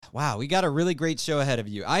wow, we got a really great show ahead of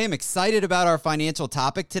you. I am excited about our financial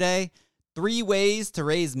topic today. 3 ways to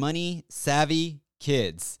raise money-savvy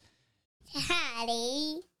kids.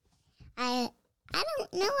 Daddy, I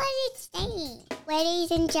don't know what it's saying.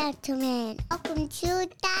 Ladies and gentlemen, welcome to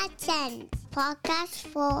Dad Sense, podcast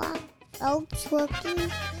for folks looking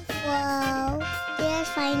for their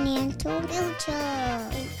financial future.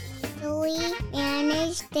 To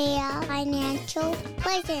manage their financial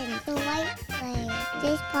present the right way.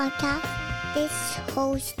 This podcast is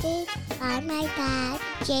hosted by my dad,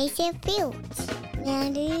 Jason Fields,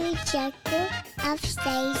 managing director of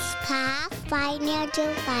Sage Path Financial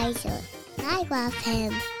Advisor. I love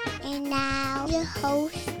him. And now, your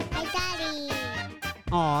host, my daddy.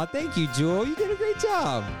 Aw, thank you, Jewel. You did a great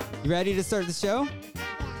job. You ready to start the show?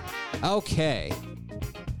 Okay.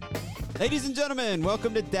 Ladies and gentlemen,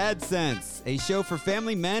 welcome to Dad Sense, a show for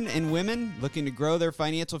family men and women looking to grow their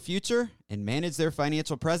financial future and manage their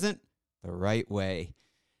financial present the right way.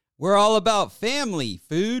 We're all about family,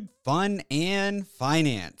 food, fun, and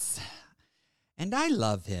finance. And I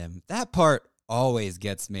love him. That part always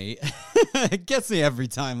gets me. It gets me every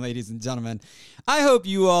time, ladies and gentlemen. I hope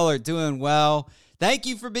you all are doing well. Thank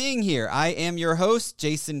you for being here. I am your host,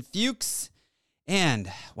 Jason Fuchs.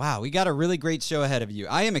 And wow, we got a really great show ahead of you.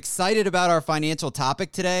 I am excited about our financial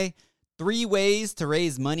topic today. 3 ways to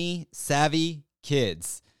raise money-savvy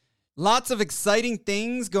kids. Lots of exciting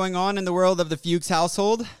things going on in the world of the Fuchs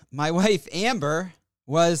household. My wife, Amber,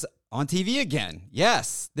 was on TV again.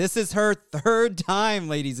 Yes, this is her 3rd time,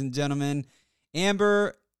 ladies and gentlemen.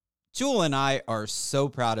 Amber, Jewel, and I are so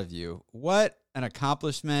proud of you. What an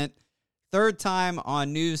accomplishment. 3rd time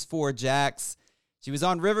on News 4 Jax. She was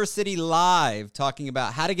on River City Live talking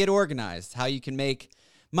about how to get organized, how you can make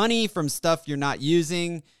money from stuff you're not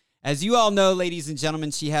using. As you all know, ladies and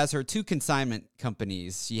gentlemen, she has her 2 consignment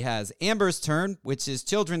companies. She has Amber's Turn, which is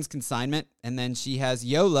children's consignment, and then she has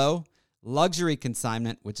YOLO, luxury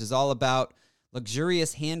consignment, which is all about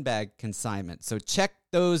luxurious handbag consignment. So check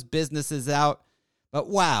those businesses out. But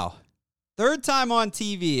wow, 3rd time on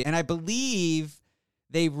TV, and I believe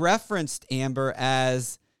they referenced Amber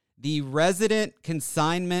as the resident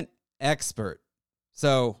consignment expert.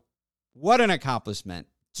 So what an accomplishment.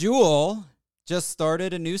 Jewel just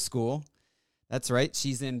started a new school. That's right.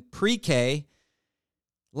 She's in pre-K.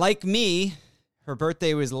 Like me, her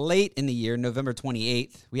birthday was late in the year, November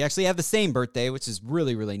 28th. We actually have the same birthday, which is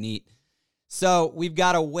really, really neat. So we've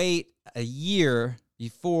got to wait a year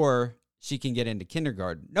before she can get into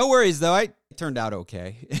kindergarten. No worries, though. I turned out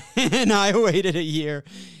okay. And I waited a year.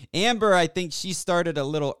 Amber, I think she started a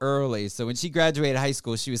little early. So when she graduated high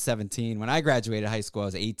school, she was 17. When I graduated high school, I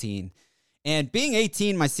was 18. And being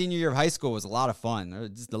 18, my senior year of high school was a lot of fun. There were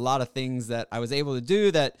just a lot of things that I was able to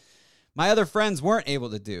do that my other friends weren't able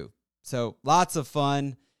to do. So lots of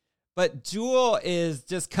fun. But Jewel is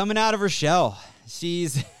just coming out of her shell.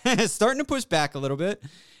 She's starting to push back a little bit.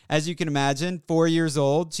 As you can imagine, 4 years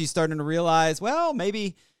old, she's starting to realize, well,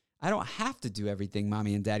 maybe I don't have to do everything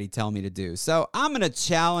mommy and daddy tell me to do. So I'm going to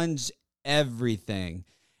challenge everything.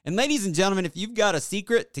 And ladies and gentlemen, if you've got a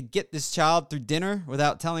secret to get this child through dinner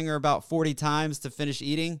without telling her about 40 times to finish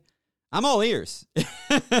eating, I'm all ears.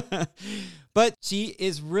 But she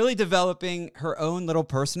is really developing her own little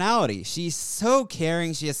personality. She's so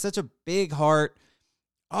caring. She has such a big heart,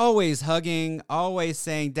 always hugging, always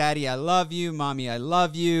saying, Daddy, I love you. Mommy, I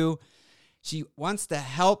love you. She wants to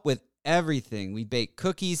help with everything. We bake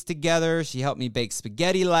cookies together. She helped me bake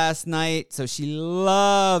spaghetti last night. So she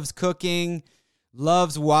loves cooking,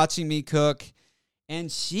 loves watching me cook.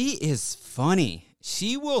 And she is funny.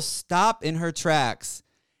 She will stop in her tracks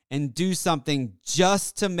and do something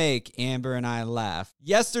just to make Amber and I laugh.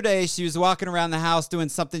 Yesterday, she was walking around the house doing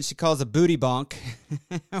something she calls a booty bonk,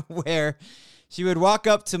 where she would walk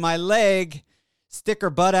up to my leg, stick her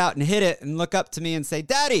butt out and hit it, and look up to me and say,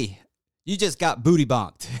 Daddy, you just got booty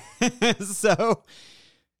bonked. So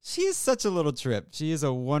she is such a little trip. She is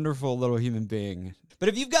a wonderful little human being. But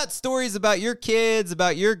if you've got stories about your kids,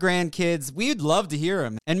 about your grandkids, we'd love to hear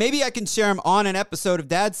them. And maybe I can share them on an episode of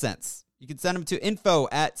Dad Sense. You can send them to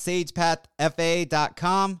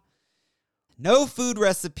info@sagepathfa.com. No food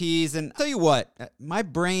recipes. And I'll tell you what, my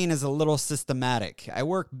brain is a little systematic. I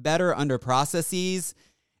work better under processes.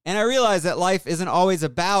 And I realize that life isn't always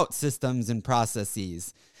about systems and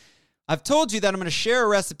processes. I've told you that I'm going to share a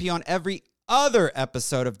recipe on every other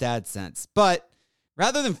episode of Dad Sense. But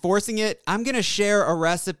rather than forcing it, I'm going to share a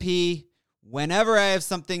recipe whenever I have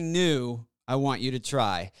something new I want you to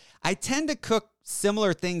try. I tend to cook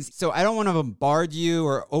similar things, so I don't want to bombard you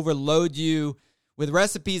or overload you with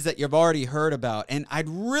recipes that you've already heard about. And I'd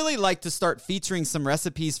really like to start featuring some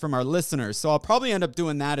recipes from our listeners, so I'll probably end up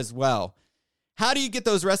doing that as well. How do you get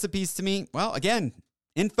those recipes to me? Well, again,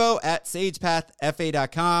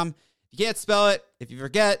 info@sagepathfa.com. If you can't spell it, if you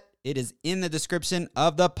forget, it is in the description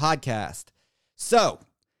of the podcast. So,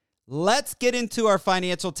 let's get into our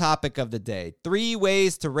financial topic of the day. 3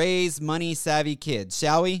 ways to raise money-savvy kids,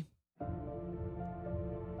 shall we?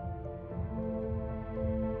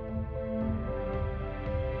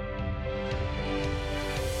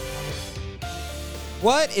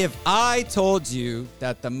 What if I told you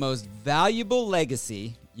that the most valuable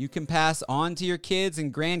legacy you can pass on to your kids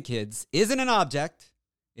and grandkids isn't an object,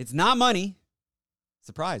 it's not money,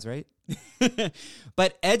 surprise, right?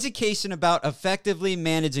 But education about effectively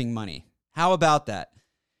managing money. How about that?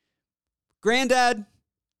 Granddad,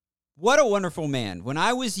 what a wonderful man. When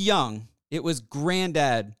I was young, it was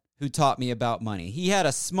Granddad who taught me about money. He had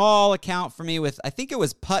a small account for me with, I think it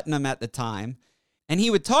was Putnam at the time. And he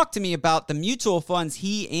would talk to me about the mutual funds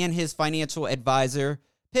he and his financial advisor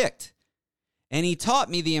picked. And he taught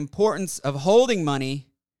me the importance of holding money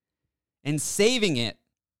and saving it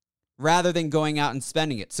rather than going out and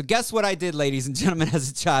spending it. So guess what I did, ladies and gentlemen, as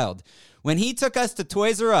a child? When he took us to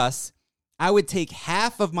Toys R Us, I would take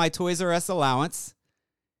half of my Toys R Us allowance,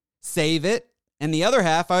 save it, and the other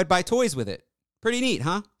half I would buy toys with it. Pretty neat,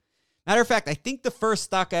 huh? Matter of fact, I think the first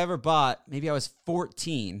stock I ever bought, maybe I was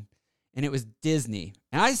 14, and it was Disney.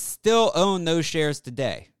 And I still own those shares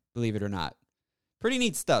today, believe it or not. Pretty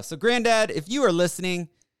neat stuff. So, Granddad, if you are listening,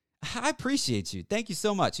 I appreciate you. Thank you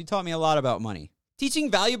so much. You taught me a lot about money.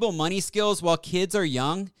 Teaching valuable money skills while kids are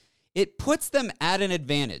young, it puts them at an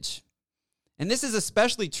advantage. And this is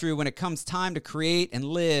especially true when it comes time to create and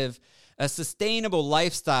live a sustainable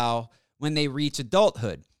lifestyle when they reach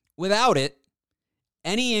adulthood. Without it,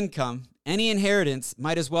 any income, any inheritance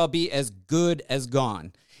might as well be as good as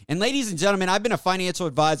gone. And ladies and gentlemen, I've been a financial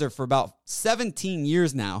advisor for about 17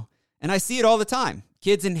 years now, and I see it all the time.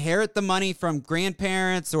 Kids inherit the money from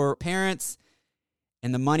grandparents or parents,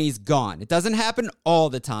 and the money's gone. It doesn't happen all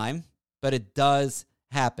the time, but it does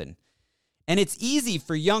happen. And it's easy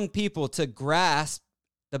for young people to grasp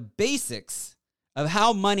the basics of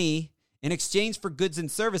how money in exchange for goods and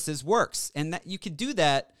services works. And that you can do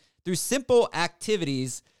that through simple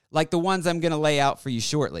activities like the ones I'm going to lay out for you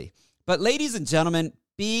shortly. But ladies and gentlemen,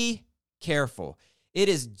 be careful. It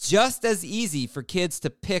is just as easy for kids to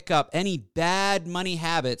pick up any bad money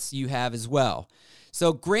habits you have as well.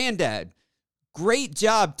 So, Granddad, great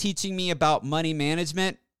job teaching me about money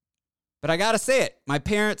management. But I got to say it, my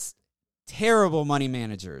parents, terrible money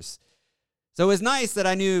managers. So it was nice that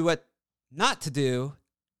I knew what not to do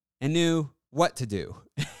and knew what to do.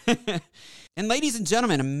 And ladies and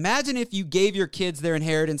gentlemen, imagine if you gave your kids their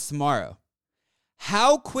inheritance tomorrow.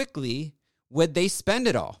 How quickly would they spend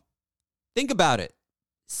it all? Think about it.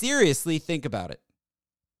 Seriously, think about it.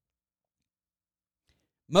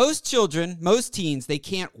 Most children, most teens, they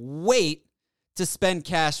can't wait to spend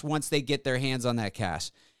cash once they get their hands on that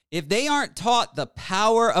cash. If they aren't taught the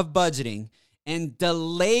power of budgeting and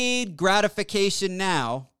delayed gratification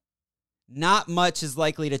now, not much is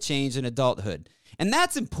likely to change in adulthood. And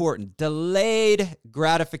that's important, delayed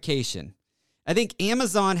gratification. I think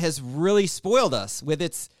Amazon has really spoiled us with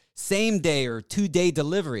its same-day or 2-day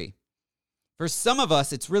delivery. For some of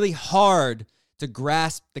us, it's really hard to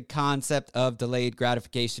grasp the concept of delayed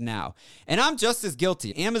gratification now. And I'm just as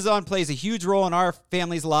guilty. Amazon plays a huge role in our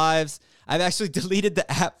family's lives. I've actually deleted the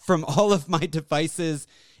app from all of my devices,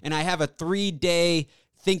 and I have a 3-day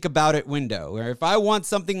think about it window, where if I want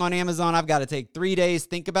something on Amazon, I've got to take 3 days,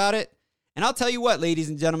 think about it. And I'll tell you what, ladies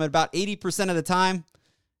and gentlemen, about 80% of the time,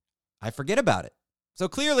 I forget about it. So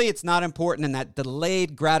clearly it's not important, and that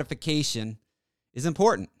delayed gratification is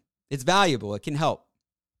important. It's valuable. It can help.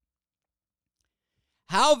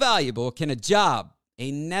 How valuable can a job,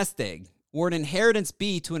 a nest egg, or an inheritance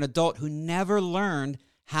be to an adult who never learned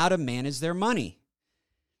how to manage their money?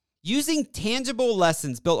 Using tangible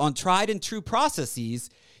lessons built on tried and true processes,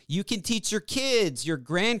 you can teach your kids, your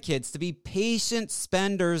grandkids to be patient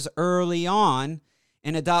spenders early on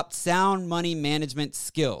and adopt sound money management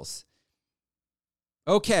skills.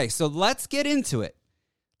 Okay, so let's get into it.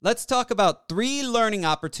 Let's talk about 3 learning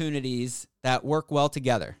opportunities that work well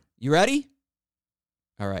together. You ready?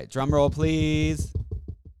 All right, drum roll, please.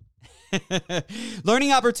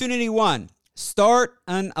 Learning opportunity 1, start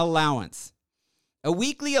an allowance. A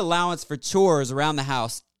weekly allowance for chores around the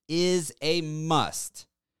house is a must.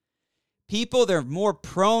 People, they're more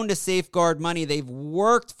prone to safeguard money they've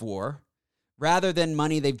worked for rather than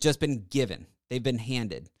money they've just been given, they've been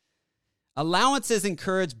handed. Allowances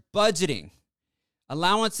encourage budgeting,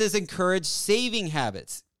 Allowances encourage saving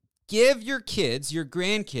habits. Give your kids, your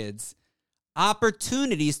grandkids,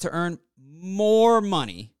 opportunities to earn more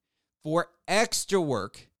money for extra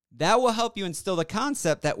work. That will help you instill the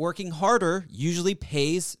concept that working harder usually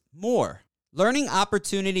pays more. Learning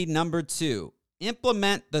opportunity number 2,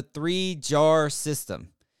 implement the 3-jar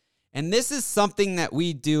system. And this is something that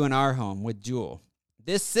we do in our home with Jewel.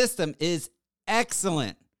 This system is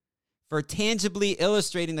excellent for tangibly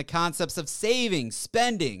illustrating the concepts of saving,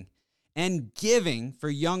 spending, and giving for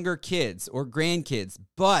younger kids or grandkids.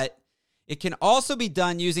 But it can also be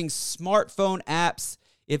done using smartphone apps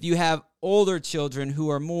if you have older children who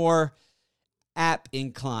are more app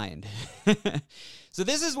inclined. So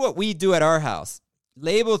this is what we do at our house.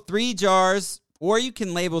 Label 3 jars, or you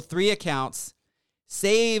can label 3 accounts: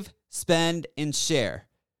 save, spend, and share.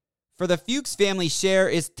 For the Fuchs family, share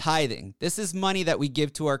is tithing. This is money that we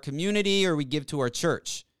give to our community or we give to our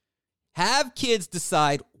church. Have kids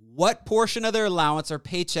decide what portion of their allowance or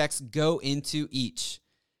paychecks go into each.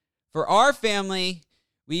 For our family,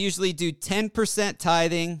 we usually do 10%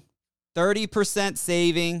 tithing, 30%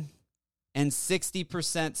 saving, and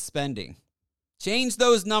 60% spending. Change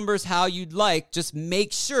those numbers how you'd like. Just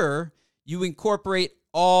make sure you incorporate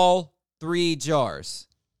all 3 jars.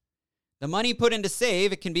 The money put into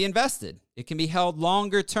save, it can be invested. It can be held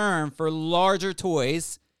longer term for larger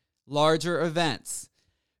toys, larger events.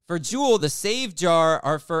 For Jewel, the save jar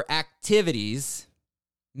are for activities,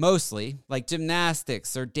 mostly, like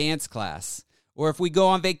gymnastics or dance class. Or if we go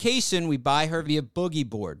on vacation, we buy her via boogie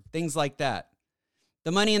board, things like that.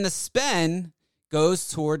 The money in the spend goes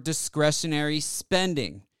toward discretionary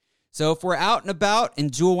spending. So if we're out and about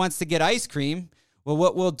and Jewel wants to get ice cream, well,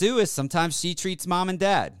 what we'll do is sometimes she treats mom and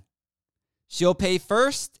dad. She'll pay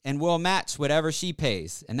first and we'll match whatever she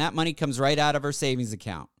pays. And that money comes right out of her savings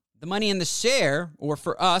account. The money in the share, or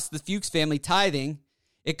for us, the Fuchs family tithing,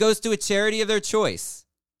 it goes to a charity of their choice.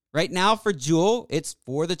 Right now for Jewel, it's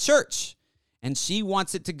for the church. And she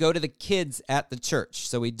wants it to go to the kids at the church.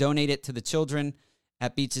 So we donate it to the children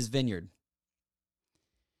at Beaches Vineyard.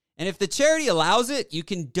 And if the charity allows it, you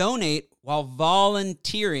can donate while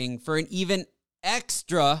volunteering for an even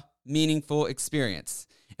extra meaningful experience.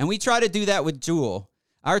 And we try to do that with Jewel.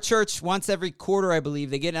 Our church, once every quarter, I believe,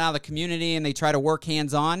 they get out of the community and they try to work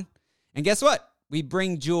hands-on. And guess what? We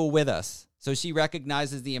bring Jewel with us, so she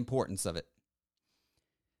recognizes the importance of it.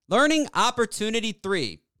 Learning opportunity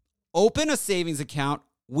 3, open a savings account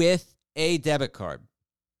with a debit card.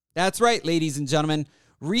 That's right, ladies and gentlemen.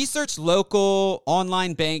 Research local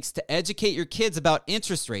online banks to educate your kids about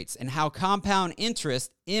interest rates and how compound interest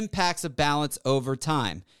impacts a balance over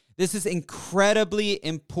time. This is incredibly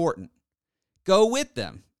important. Go with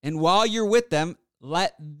them. And while you're with them,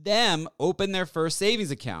 let them open their first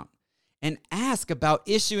savings account and ask about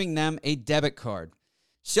issuing them a debit card.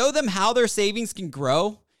 Show them how their savings can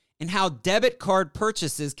grow and how debit card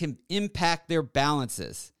purchases can impact their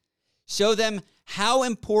balances. Show them how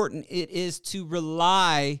important it is to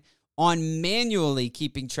rely on manually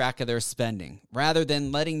keeping track of their spending rather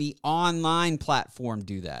than letting the online platform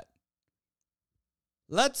do that.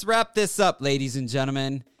 Let's wrap this up, ladies and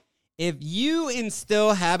gentlemen. If you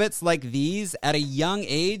instill habits like these at a young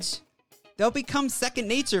age, they'll become second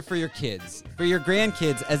nature for your kids, for your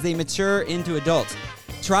grandkids as they mature into adults.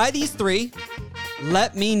 Try these 3.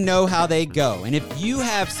 Let me know how they go. And if you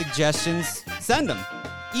have suggestions, send them.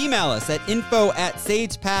 Email us at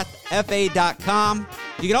info@sagepathfa.com.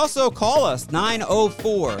 You can also call us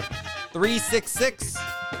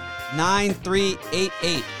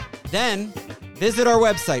 904-366-9388. Then visit our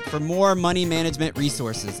website for more money management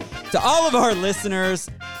resources. To all of our listeners,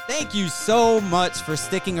 thank you so much for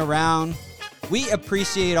sticking around. We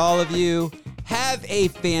appreciate all of you. Have a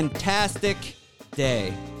fantastic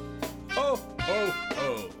day. Ho, ho,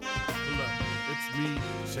 ho. Hello, it's me,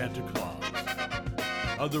 Santa Claus.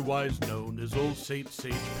 Otherwise known as Old Saint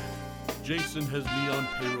Sage Path. Jason has me on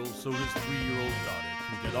payroll so his 3-year-old daughter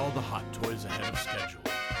can get all the hot toys ahead of schedule.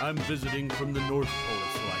 I'm visiting from the North Pole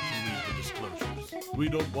so I can read the disclosures. We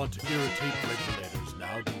don't want to irritate regulators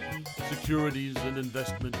now, do we? Securities and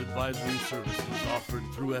investment advisory services offered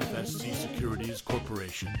through FSC Securities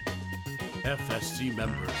Corporation. FSC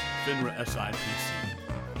member, FINRA SIPC.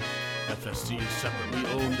 FSC is separately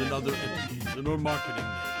owned in other entities and or marketing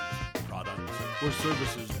names, products, or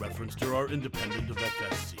services referenced or are independent of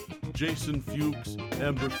FSC. Jason Fuchs,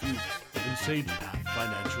 Amber Fuchs, and Sage Path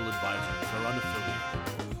Financial Advisors are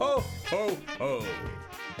unaffiliated. Ho, ho, ho!